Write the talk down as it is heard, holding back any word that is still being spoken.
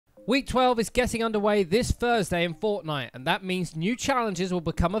Week 12 is getting underway this Thursday in Fortnite, and that means new challenges will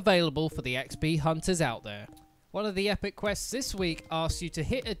become available for the XP hunters out there. One of the epic quests this week asks you to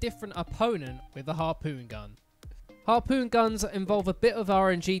hit a different opponent with a harpoon gun. Harpoon guns involve a bit of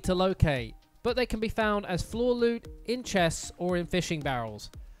RNG to locate, but they can be found as floor loot, in chests, or in fishing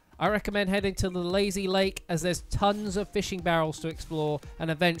barrels. I recommend heading to the lazy lake as there's tons of fishing barrels to explore and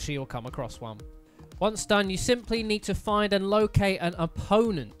eventually you'll come across one. Once done, you simply need to find and locate an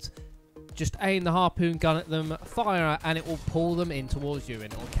opponent. Just aim the harpoon gun at them, fire, and it will pull them in towards you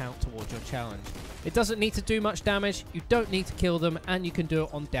and it will count towards your challenge. It doesn't need to do much damage, you don't need to kill them, and you can do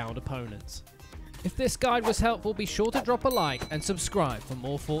it on downed opponents. If this guide was helpful, be sure to drop a like and subscribe for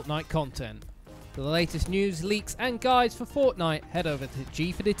more Fortnite content. For the latest news, leaks, and guides for Fortnite, head over to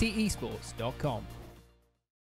gfiniityesports.com.